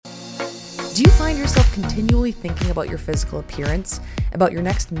Do you find yourself continually thinking about your physical appearance, about your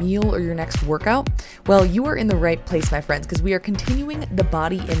next meal or your next workout? Well, you are in the right place, my friends, because we are continuing the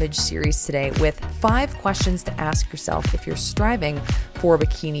body image series today with 5 questions to ask yourself if you're striving for a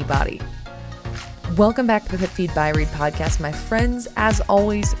bikini body. Welcome back to the Fit Feed by Read podcast, my friends. As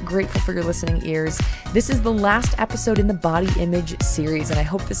always, grateful for your listening ears. This is the last episode in the body image series, and I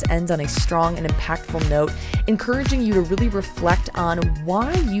hope this ends on a strong and impactful note, encouraging you to really reflect on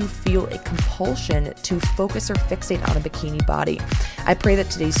why you feel a compulsion to focus or fixate on a bikini body. I pray that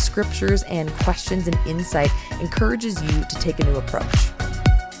today's scriptures and questions and insight encourages you to take a new approach.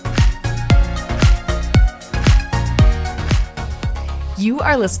 You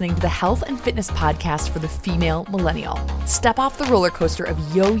are listening to the health and fitness podcast for the female millennial. Step off the roller coaster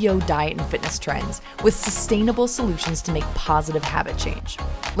of yo-yo diet and fitness trends with sustainable solutions to make positive habit change.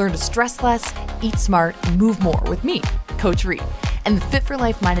 Learn to stress less, eat smart, and move more with me, Coach Reed, and the Fit for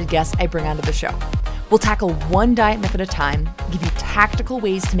Life minded guests I bring onto the show. We'll tackle one diet myth at a time, give you tactical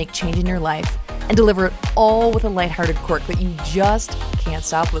ways to make change in your life, and deliver it all with a lighthearted quirk that you just can't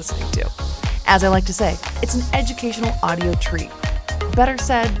stop listening to. As I like to say, it's an educational audio treat. Better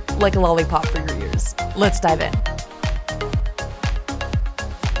said, like a lollipop for your ears. Let's dive in.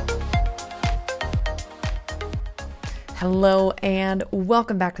 Hello and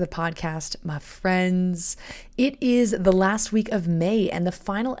welcome back to the podcast, my friends. It is the last week of May and the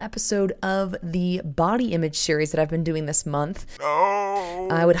final episode of the body image series that I've been doing this month.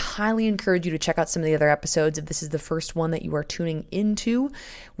 I would highly encourage you to check out some of the other episodes if this is the first one that you are tuning into.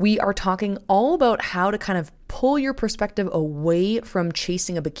 We are talking all about how to kind of pull your perspective away from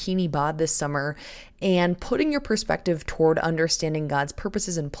chasing a bikini bod this summer and putting your perspective toward understanding God's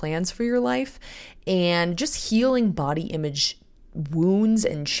purposes and plans for your life and just healing body image wounds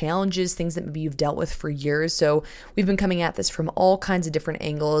and challenges, things that maybe you've dealt with for years. So we've been coming at this from all kinds of different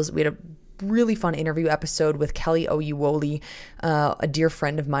angles. We had a really fun interview episode with Kelly Oyewole, a dear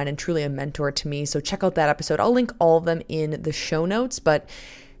friend of mine and truly a mentor to me. So check out that episode. I'll link all of them in the show notes, but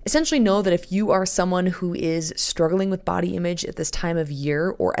essentially know that if you are someone who is struggling with body image at this time of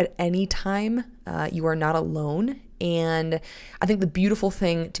year or at any time, you are not alone. And I think the beautiful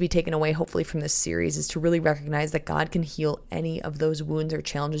thing to be taken away, hopefully, from this series is to really recognize that God can heal any of those wounds or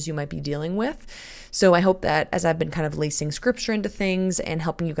challenges you might be dealing with. So I hope that as I've been kind of lacing scripture into things and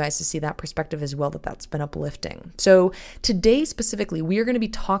helping you guys to see that perspective as well, that's been uplifting. So today specifically, we are going to be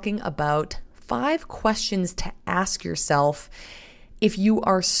talking about 5 questions to ask yourself if you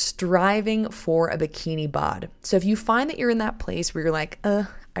are striving for a bikini bod. So if you find that you're in that place where you're like,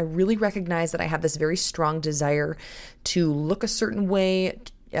 I really recognize that I have this very strong desire to look a certain way,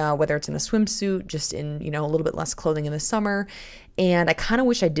 whether it's in a swimsuit, just in, a little bit less clothing in the summer, and I kind of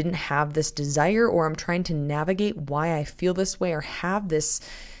wish I didn't have this desire, or I'm trying to navigate why I feel this way or have this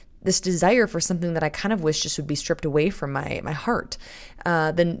desire for something that I kind of wish just would be stripped away from my heart,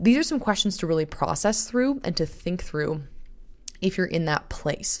 then these are some questions to really process through and to think through if you're in that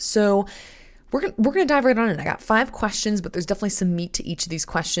place. So we're going to dive right on in. I got 5 questions, but there's definitely some meat to each of these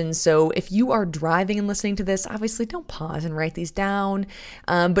questions. So if you are driving and listening to this, obviously don't pause and write these down.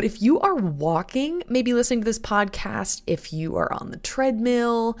 But if you are walking, maybe listening to this podcast, if you are on the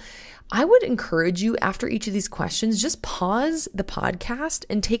treadmill, I would encourage you after each of these questions, just pause the podcast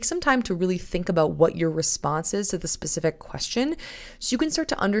and take some time to really think about what your response is to the specific question so you can start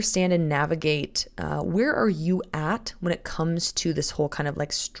to understand and navigate where are you at when it comes to this whole kind of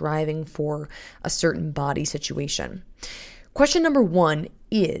like striving for a certain body situation. Question number 1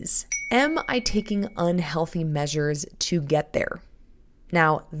 is, am I taking unhealthy measures to get there?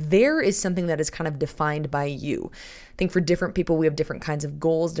 Now, there is something that is kind of defined by you. I think for different people, we have different kinds of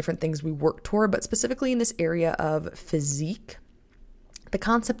goals, different things we work toward, but specifically in this area of physique, the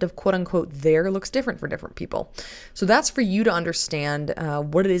concept of quote unquote there looks different for different people. So that's for you to understand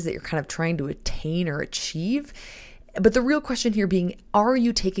what it is that you're kind of trying to attain or achieve. But the real question here being, are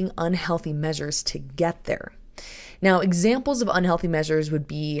you taking unhealthy measures to get there? Now, examples of unhealthy measures would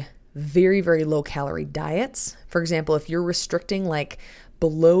be very, very low calorie diets. For example, if you're restricting like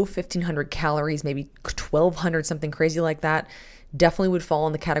below 1,500 calories, maybe 1,200, something crazy like that, definitely would fall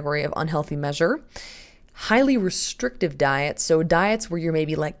in the category of unhealthy measure. Highly restrictive diets, so diets where you're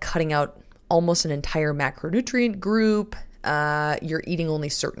maybe like cutting out almost an entire macronutrient group, you're eating only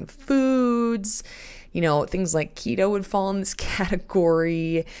certain foods, things like keto would fall in this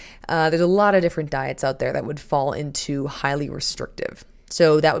category. There's a lot of different diets out there that would fall into highly restrictive.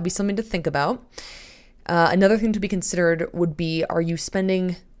 So that would be something to think about. Another thing to be considered would be, are you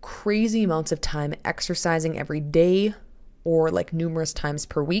spending crazy amounts of time exercising every day or like numerous times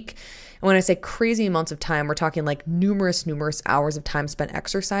per week. And when I say crazy amounts of time, we're talking like numerous hours of time spent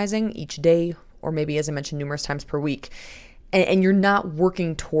exercising each day, or maybe, as I mentioned, numerous times per week. And you're not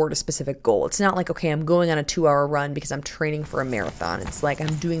working toward a specific goal. It's not like, okay, I'm going on a 2-hour run because I'm training for a marathon. It's like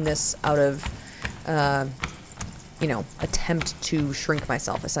I'm doing this out of, attempt to shrink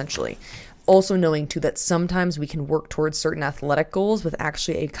myself, essentially. Also knowing, too, that sometimes we can work towards certain athletic goals with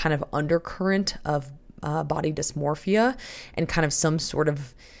actually a kind of undercurrent of body dysmorphia and kind of some sort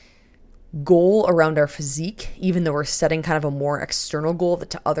of goal around our physique, even though we're setting kind of a more external goal that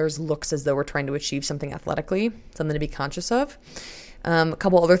to others looks as though we're trying to achieve something athletically, something to be conscious of. A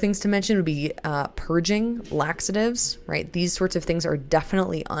couple other things to mention would be purging, laxatives, right? These sorts of things are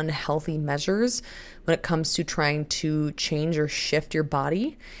definitely unhealthy measures when it comes to trying to change or shift your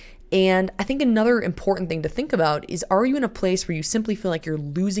body. And I think another important thing to think about is, are you in a place where you simply feel like you're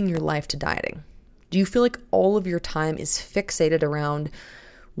losing your life to dieting? Do you feel like all of your time is fixated around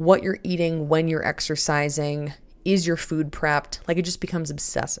what you're eating, when you're exercising? Is your food prepped? Like, it just becomes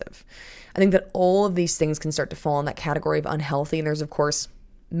obsessive. I think that all of these things can start to fall in that category of unhealthy. And there's, of course,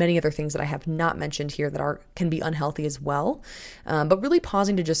 many other things that I have not mentioned here that can be unhealthy as well. But really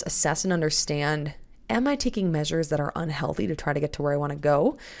pausing to just assess and understand, am I taking measures that are unhealthy to try to get to where I want to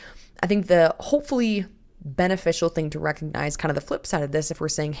go? I think the hopefully beneficial thing to recognize, kind of the flip side of this, if we're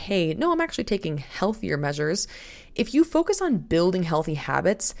saying, hey, no, I'm actually taking healthier measures. If you focus on building healthy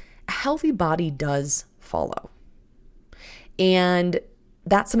habits, a healthy body does follow. And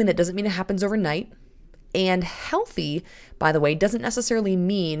that's something that doesn't mean it happens overnight. And healthy, by the way, doesn't necessarily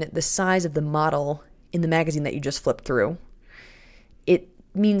mean the size of the model in the magazine that you just flipped through. It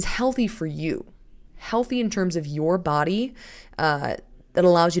means healthy for you. Healthy in terms of your body, that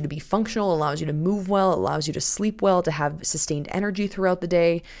allows you to be functional, allows you to move well, allows you to sleep well, to have sustained energy throughout the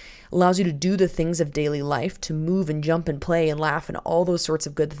day, allows you to do the things of daily life, to move and jump and play and laugh and all those sorts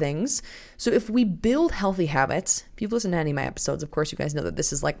of good things. So if we build healthy habits, if you've listened to any of my episodes, of course, you guys know that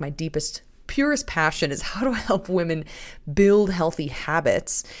this is like my deepest, purest passion, is how do I help women build healthy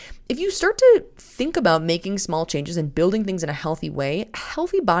habits? If you start to think about making small changes and building things in a healthy way, a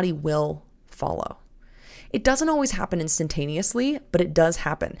healthy body will follow. It doesn't always happen instantaneously, but it does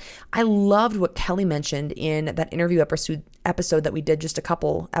happen. I loved what Kelly mentioned in that interview episode that we did just a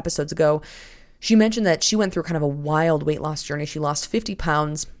couple episodes ago. She mentioned that she went through kind of a wild weight loss journey. She lost 50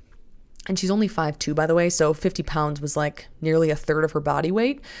 pounds, and she's only 5'2", by the way, so 50 pounds was like nearly a third of her body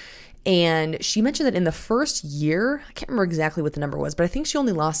weight. And she mentioned that in the first year, I can't remember exactly what the number was, but I think she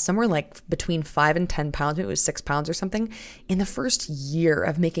only lost somewhere like between 5 and 10 pounds. Maybe it was 6 pounds or something in the first year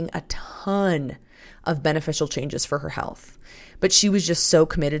of making a ton of beneficial changes for her health. But she was just so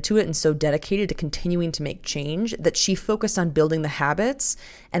committed to it and so dedicated to continuing to make change that she focused on building the habits,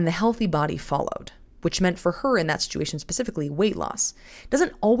 and the healthy body followed, which meant for her in that situation specifically, weight loss. It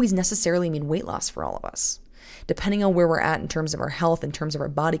doesn't always necessarily mean weight loss for all of us, depending on where we're at in terms of our health, in terms of our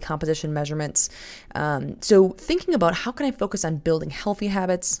body composition measurements. So thinking about, how can I focus on building healthy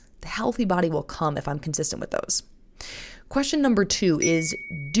habits? The healthy body will come if I'm consistent with those. Question number 2 is,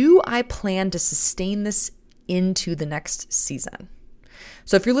 do I plan to sustain this into the next season?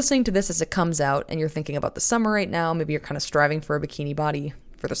 So if you're listening to this as it comes out and you're thinking about the summer right now, maybe you're kind of striving for a bikini body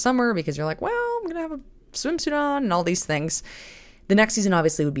for the summer because you're like, well, I'm going to have a swimsuit on and all these things. The next season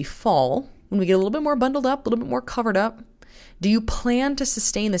obviously would be fall, when we get a little bit more bundled up, a little bit more covered up. Do you plan to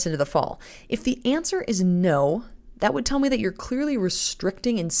sustain this into the fall? If the answer is no, that would tell me that you're clearly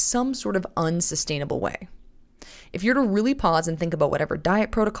restricting in some sort of unsustainable way. If you're to really pause and think about whatever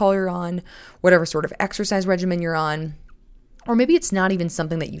diet protocol you're on, whatever sort of exercise regimen you're on, or maybe it's not even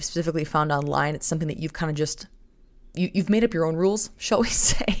something that you've specifically found online, it's something that you've kind of just, you've made up your own rules, shall we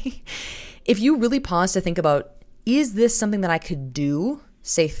say. If you really pause to think about, is this something that I could do,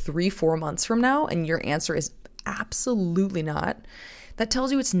 say 3-4 months from now, and your answer is absolutely not, that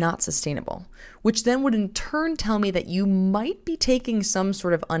tells you it's not sustainable, which then would in turn tell me that you might be taking some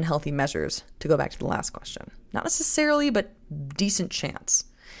sort of unhealthy measures, to go back to the last question. Not necessarily, but decent chance,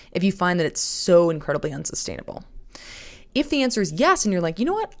 if you find that it's so incredibly unsustainable. If the answer is yes, and you're like, you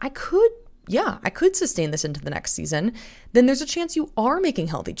know what, I could sustain this into the next season, then there's a chance you are making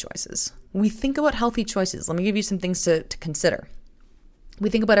healthy choices. When we think about healthy choices, let me give you some things to consider. We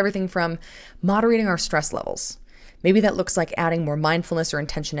think about everything from moderating our stress levels. Maybe that looks like adding more mindfulness or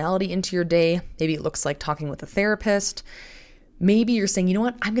intentionality into your day. Maybe it looks like talking with a therapist. Maybe you're saying, you know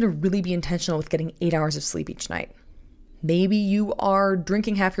what, I'm going to really be intentional with getting 8 hours of sleep each night. Maybe you are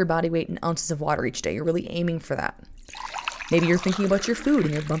drinking half your body weight in ounces of water each day. You're really aiming for that. Maybe you're thinking about your food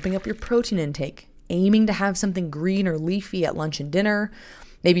and you're bumping up your protein intake, aiming to have something green or leafy at lunch and dinner.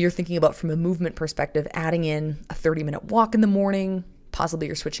 Maybe you're thinking about, from a movement perspective, adding in a 30-minute walk in the morning. Possibly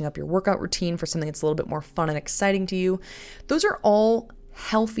you're switching up your workout routine for something that's a little bit more fun and exciting to you. Those are all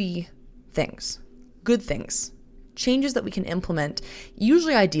healthy things, good things, changes that we can implement,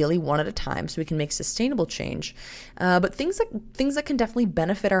 usually ideally one at a time, so we can make sustainable change. But things that can definitely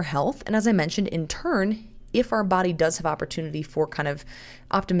benefit our health. And as I mentioned, in turn, if our body does have opportunity for kind of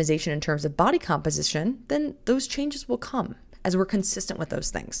optimization in terms of body composition, then those changes will come as we're consistent with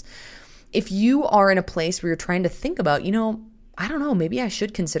those things. If you are in a place where you're trying to think about, I don't know, maybe I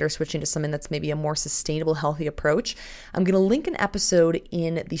should consider switching to something that's maybe a more sustainable, healthy approach, I'm going to link an episode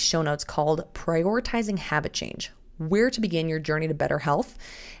in the show notes called Prioritizing Habit Change: Where to Begin Your Journey to Better Health.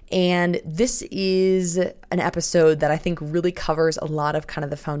 And this is an episode that I think really covers a lot of kind of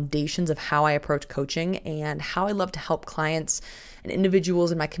the foundations of how I approach coaching and how I love to help clients and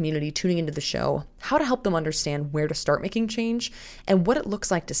individuals in my community tuning into the show, how to help them understand where to start making change and what it looks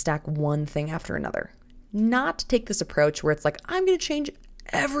like to stack one thing after another. Not to take this approach where it's like, I'm going to change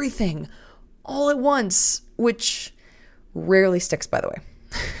everything all at once, which rarely sticks, by the way.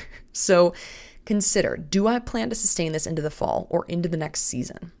 So consider, do I plan to sustain this into the fall or into the next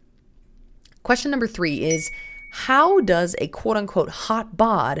season? Question number 3 is, how does a quote unquote hot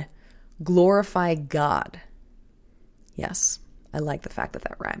bod glorify God? Yes, I like the fact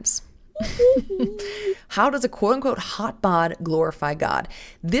that rhymes. How does a quote unquote hot bod glorify God?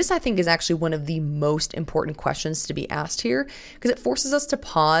 This, I think, is actually one of the most important questions to be asked here, because it forces us to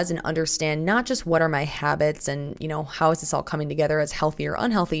pause and understand not just what are my habits and, how is this all coming together as healthy or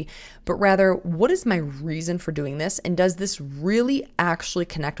unhealthy, but rather, what is my reason for doing this? And does this really actually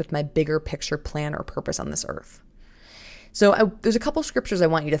connect with my bigger picture plan or purpose on this earth? So there's a couple scriptures I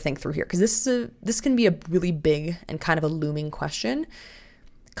want you to think through here, because this can be a really big and kind of a looming question.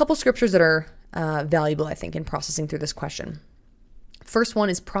 A couple scriptures that are valuable, I think, in processing through this question. First one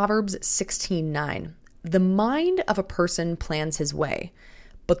is Proverbs 16:9. The mind of a person plans his way,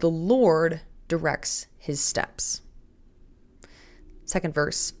 but the Lord directs his steps. Second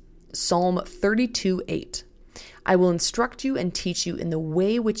verse, Psalm 32:8. I will instruct you and teach you in the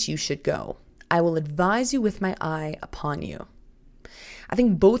way which you should go. I will advise you with my eye upon you. I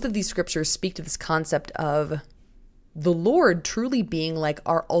think both of these scriptures speak to this concept of the Lord truly being like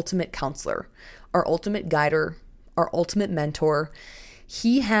our ultimate counselor, our ultimate guider, our ultimate mentor.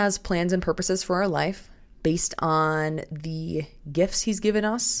 He has plans and purposes for our life based on the gifts he's given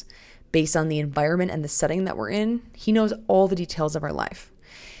us, based on the environment and the setting that we're in. He knows all the details of our life.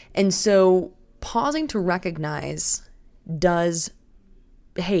 And so pausing to recognize, does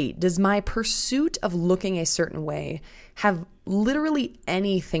my pursuit of looking a certain way have literally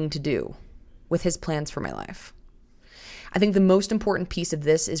anything to do with his plans for my life? I think the most important piece of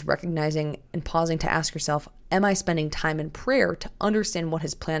this is recognizing and pausing to ask yourself, am I spending time in prayer to understand what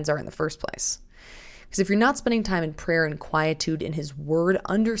his plans are in the first place? Because if you're not spending time in prayer and quietude in his word,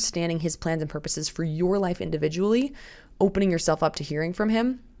 understanding his plans and purposes for your life individually, opening yourself up to hearing from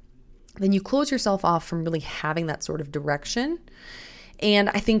him, then you close yourself off from really having that sort of direction. And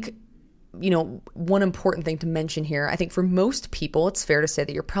I think, one important thing to mention here, I think for most people, it's fair to say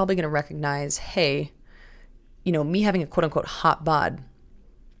that you're probably going to recognize, hey, me having a quote unquote hot bod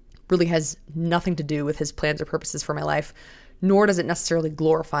really has nothing to do with his plans or purposes for my life, nor does it necessarily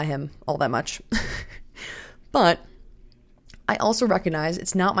glorify him all that much. But I also recognize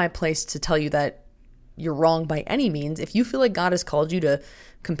it's not my place to tell you that you're wrong by any means. If you feel like God has called you to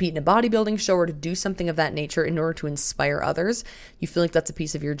compete in a bodybuilding show or to do something of that nature in order to inspire others, you feel like that's a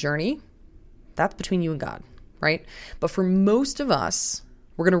piece of your journey, that's between you and God, right? But for most of us,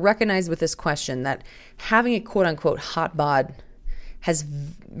 we're going to recognize with this question that having a quote unquote hot bod has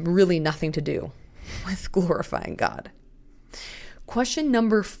really nothing to do with glorifying God. Question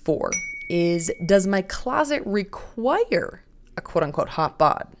number 4 is, does my closet require a quote unquote hot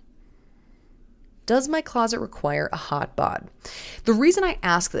bod? Does my closet require a hot bod? The reason I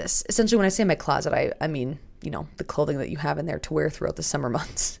ask this, essentially when I say my closet, I mean, the clothing that you have in there to wear throughout the summer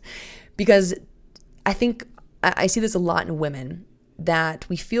months. Because I think I see this a lot in women, that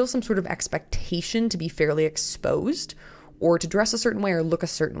we feel some sort of expectation to be fairly exposed or to dress a certain way or look a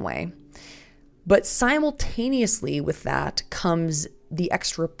certain way. But simultaneously with that comes the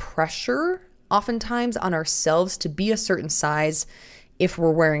extra pressure, oftentimes on ourselves, to be a certain size if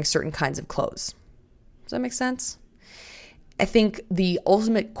we're wearing certain kinds of clothes. Does that make sense? I think the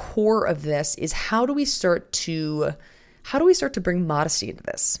ultimate core of this is how do we start to bring modesty into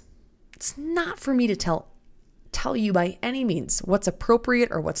this? It's not for me to tell you by any means what's appropriate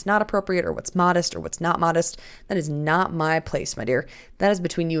or what's not appropriate or what's modest or what's not modest. That is not my place, my dear. That is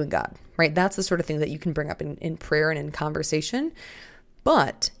between you and God, right? That's the sort of thing that you can bring up in prayer and in conversation.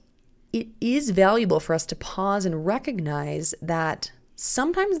 But it is valuable for us to pause and recognize that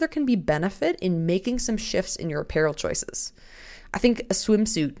sometimes there can be benefit in making some shifts in your apparel choices. I think a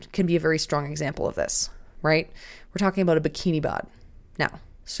swimsuit can be a very strong example of this, right? We're talking about a bikini bod. Now,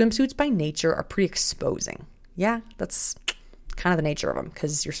 swimsuits by nature are pretty exposing. Yeah, that's kind of the nature of them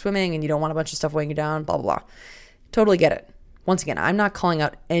because you're swimming and you don't want a bunch of stuff weighing you down, blah, blah, blah. Totally get it. Once again, I'm not calling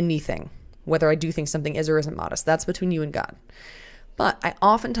out anything, whether I do think something is or isn't modest. That's between you and God. But I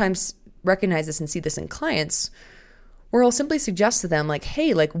oftentimes recognize this and see this in clients where I'll simply suggest to them like,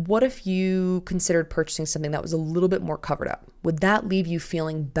 hey, like what if you considered purchasing something that was a little bit more covered up? Would that leave you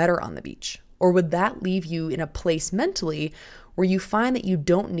feeling better on the beach? Or would that leave you in a place mentally where you find that you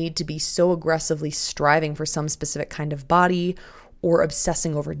don't need to be so aggressively striving for some specific kind of body or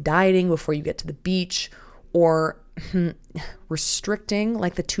obsessing over dieting before you get to the beach or restricting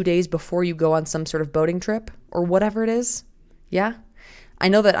like the 2 days before you go on some sort of boating trip or whatever it is? Yeah. I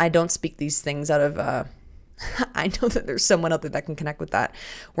know that I don't speak these things out of, I know that there's someone out there that can connect with that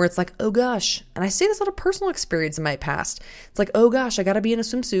where it's like, oh gosh, and I say this out of personal experience in my past. It's like, oh gosh, I got to be in a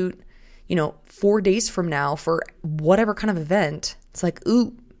swimsuit, 4 days from now for whatever kind of event. It's like,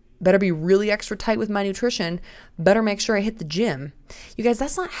 ooh, better be really extra tight with my nutrition. Better make sure I hit the gym. You guys,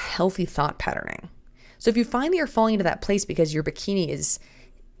 that's not healthy thought patterning. So if you find that you're falling into that place because your bikini is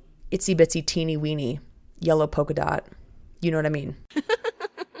itsy bitsy teeny weeny yellow polka dot, you know what I mean?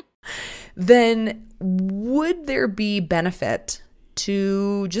 Then would there be benefit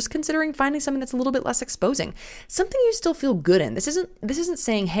to just considering finding something that's a little bit less exposing, something you still feel good in? This isn't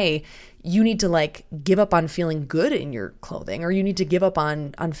saying, hey, you need to like give up on feeling good in your clothing or you need to give up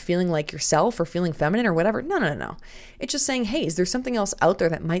on feeling like yourself or feeling feminine or whatever. No. It's just saying, hey, is there something else out there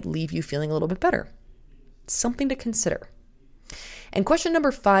that might leave you feeling a little bit better? Something to consider. And question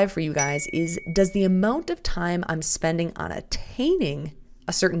number 5 for you guys is, does the amount of time I'm spending on attaining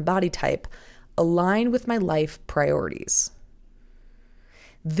a certain body type align with my life priorities?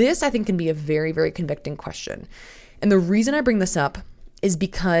 This, I think, can be a very, very convicting question. And the reason I bring this up is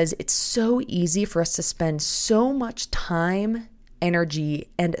because it's so easy for us to spend so much time, energy,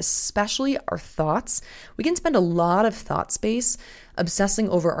 and especially our thoughts. We can spend a lot of thought space obsessing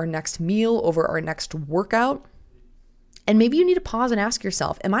over our next meal, over our next workout. And maybe you need to pause and ask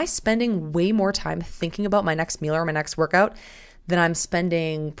yourself, am I spending way more time thinking about my next meal or my next workout than I'm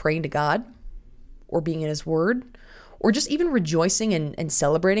spending praying to God or being in His Word or just even rejoicing and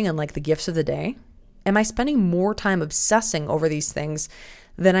celebrating on like the gifts of the day? Am I spending more time obsessing over these things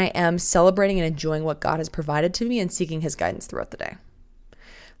than I am celebrating and enjoying what God has provided to me and seeking His guidance throughout the day?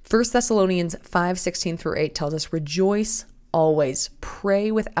 1 Thessalonians 5:16-8 tells us, rejoice always,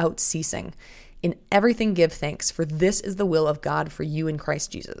 pray without ceasing. In everything give thanks, for this is the will of God for you in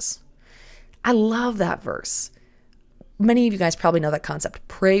Christ Jesus. I love that verse. Many of you guys probably know that concept,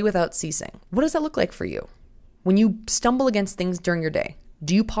 pray without ceasing. What does that look like for you? When you stumble against things during your day,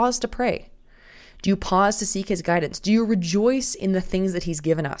 do you pause to pray? Do you pause to seek His guidance? Do you rejoice in the things that He's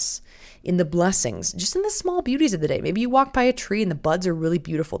given us, in the blessings, just in the small beauties of the day? Maybe you walk by a tree and the buds are really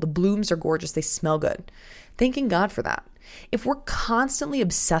beautiful. The blooms are gorgeous. They smell good. Thanking God for that. If we're constantly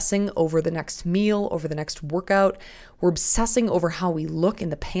obsessing over the next meal, over the next workout, we're obsessing over how we look in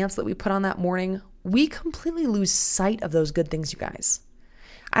the pants that we put on that morning, we completely lose sight of those good things, you guys.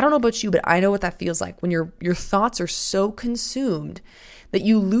 I don't know about you, but I know what that feels like when your thoughts are so consumed that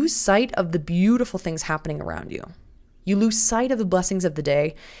you lose sight of the beautiful things happening around you. You lose sight of the blessings of the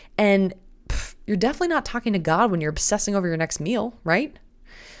day, and you're definitely not talking to God when you're obsessing over your next meal, right?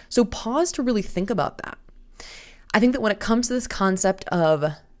 So pause to really think about that. I think that when it comes to this concept of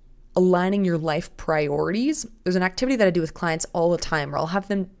aligning your life priorities, there's an activity that I do with clients all the time where I'll have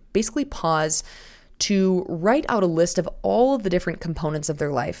them basically pause to write out a list of all of the different components of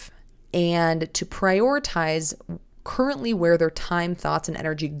their life and to prioritize currently where their time, thoughts, and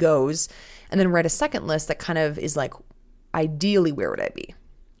energy goes, and then write a second list that kind of is like, ideally, where would I be?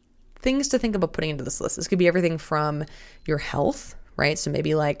 Things to think about putting into this list. This could be everything from your health, right? So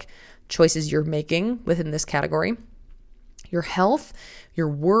maybe like choices you're making within this category, your health, your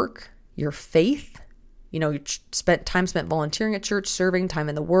work, your faith, you spent volunteering at church, serving, time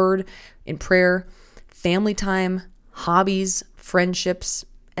in the Word, in prayer, family time, hobbies, friendships,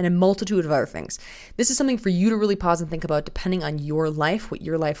 and a multitude of other things. This is something for you to really pause and think about depending on your life, what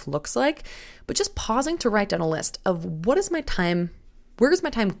your life looks like, but just pausing to write down a list of where is my time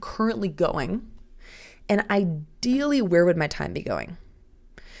currently going, and ideally, where would my time be going?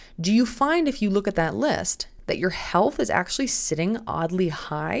 Do you find if you look at that list that your health is actually sitting oddly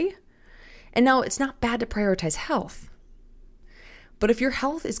high? And now it's not bad to prioritize health. But if your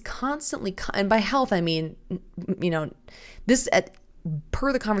health is constantly, and by health, I mean, this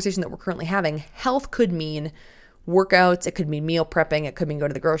per the conversation that we're currently having, health could mean workouts, it could mean meal prepping, it could mean go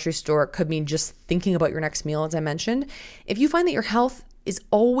to the grocery store, it could mean just thinking about your next meal, as I mentioned. If you find that your health is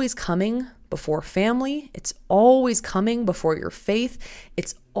always coming before family, it's always coming before your faith,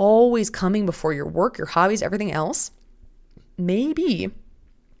 it's always coming before your work, your hobbies, everything else, maybe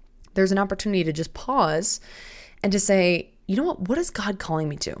there's an opportunity to just pause and to say, you know what is God calling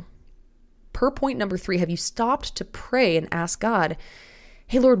me to? Per point number 3, have you stopped to pray and ask God,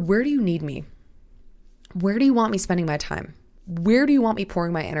 hey, Lord, where do you need me? Where do you want me spending my time? Where do you want me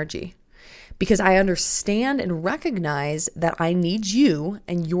pouring my energy? Because I understand and recognize that I need you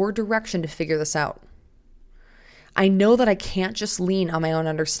and your direction to figure this out. I know that I can't just lean on my own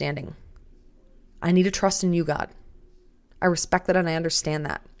understanding. I need to trust in you, God. I respect that and I understand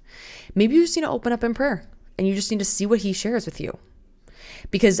that. Maybe you just need to open up in prayer and you just need to see what he shares with you.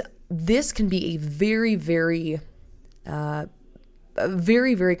 Because this can be a very, very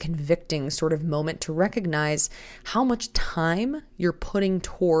convicting sort of moment to recognize how much time you're putting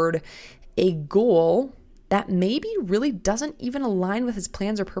toward a goal that maybe really doesn't even align with his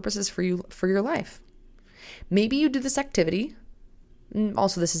plans or purposes for you, for your life. Maybe you do this activity.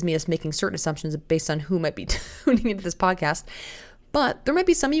 Also, this is me just making certain assumptions based on who might be tuning into this podcast. But there might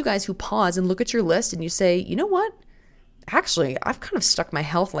be some of you guys who pause and look at your list and you say, you know what? Actually, I've kind of stuck my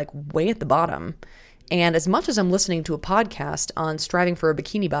health like way at the bottom. And as much as I'm listening to a podcast on striving for a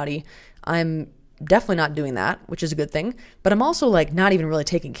bikini body, I'm definitely not doing that, which is a good thing. But I'm also like not even really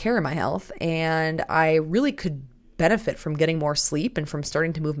taking care of my health. And I really could benefit from getting more sleep and from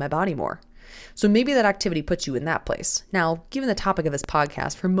starting to move my body more. So maybe that activity puts you in that place. Now, given the topic of this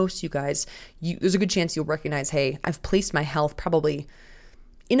podcast, for most of you guys, there's a good chance you'll recognize, hey, I've placed my health probably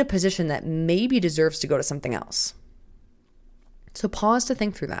in a position that maybe deserves to go to something else. So pause to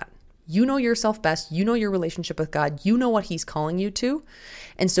think through that. You know yourself best. You know your relationship with God. You know what he's calling you to.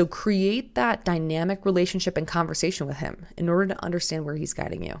 And so create that dynamic relationship and conversation with him in order to understand where he's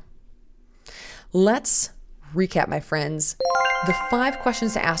guiding you. Let's recap, my friends, the 5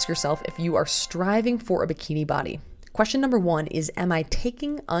 questions to ask yourself if you are striving for a bikini body. Question number 1 is, am I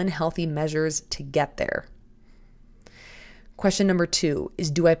taking unhealthy measures to get there? Question number 2 is,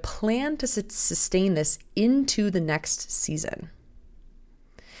 do I plan to sustain this into the next season?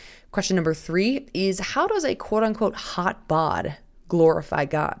 Question number 3 is, how does a quote-unquote hot bod glorify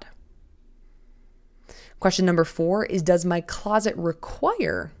God? Question number 4 is, does my closet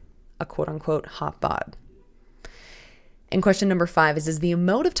require a quote-unquote hot bod? And question number 5 is, does the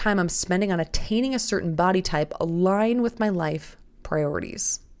amount of time I'm spending on attaining a certain body type align with my life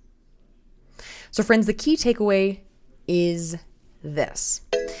priorities? So friends, the key takeaway is this.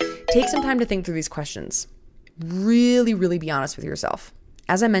 Take some time to think through these questions. Really, really be honest with yourself.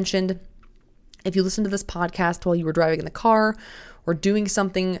 As I mentioned, if you listen to this podcast while you were driving in the car or doing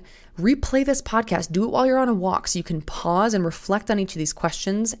something, replay this podcast. Do it while you're on a walk so you can pause and reflect on each of these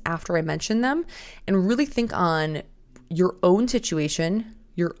questions after I mention them and really think on your own situation,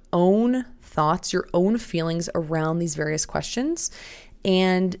 your own thoughts, your own feelings around these various questions,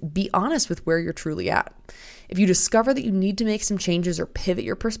 and be honest with where you're truly at. If you discover that you need to make some changes or pivot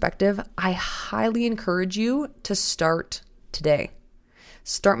your perspective, I highly encourage you to start today.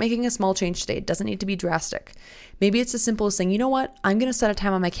 Start making a small change today. It doesn't need to be drastic. Maybe it's as simple as saying, you know what? I'm going to set a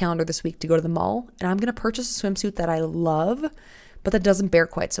time on my calendar this week to go to the mall, and I'm going to purchase a swimsuit that I love, but that doesn't bear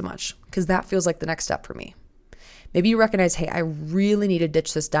quite so much, because that feels like the next step for me. Maybe you recognize, hey, I really need to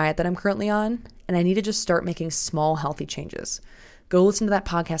ditch this diet that I'm currently on, and I need to just start making small, healthy changes. Go listen to that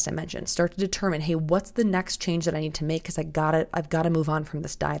podcast I mentioned. Start to determine, hey, what's the next change that I need to make, because I've got to move on from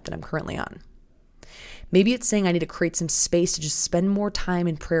this diet that I'm currently on. Maybe it's saying I need to create some space to just spend more time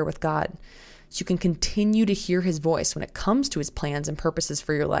in prayer with God so you can continue to hear his voice when it comes to his plans and purposes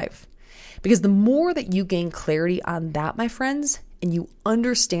for your life. Because the more that you gain clarity on that, my friends, and you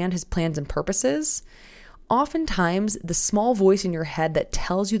understand his plans and purposes, oftentimes the small voice in your head that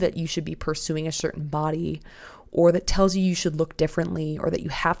tells you that you should be pursuing a certain body, or that tells you should look differently, or that you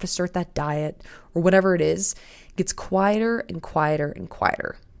have to start that diet, or whatever it is, gets quieter and quieter and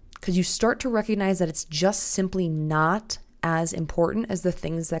quieter. Because you start to recognize that it's just simply not as important as the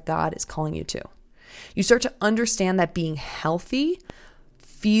things that God is calling you to. You start to understand that being healthy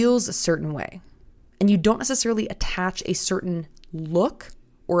feels a certain way, and you don't necessarily attach a certain look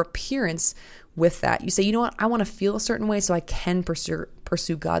or appearance with that. You say, you know what, I want to feel a certain way so I can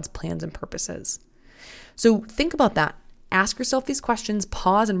pursue God's plans and purposes. So think about that. Ask yourself these questions,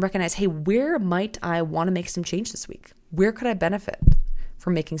 pause and recognize, hey, where might I want to make some change this week? Where could I benefit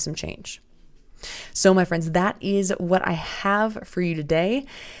from making some change? So my friends, that is what I have for you today.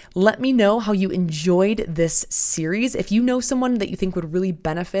 Let me know how you enjoyed this series. If you know someone that you think would really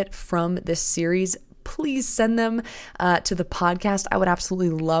benefit from this series, please send them to the podcast. I would absolutely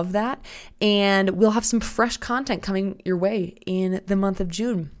love that. And we'll have some fresh content coming your way in the month of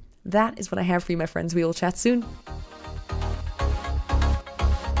June. That is what I have for you, my friends. We will chat soon.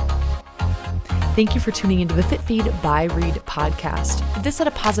 Thank you for tuning into the Fit Feed by Reed podcast. If this had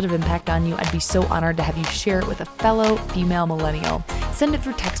a positive impact on you, I'd be so honored to have you share it with a fellow female millennial. Send it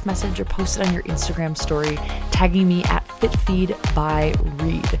through text message or post it on your Instagram story, tagging me at FitFeed by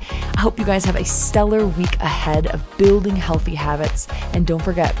Reed. I hope you guys have a stellar week ahead of building healthy habits. And don't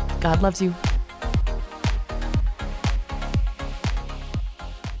forget, God loves you.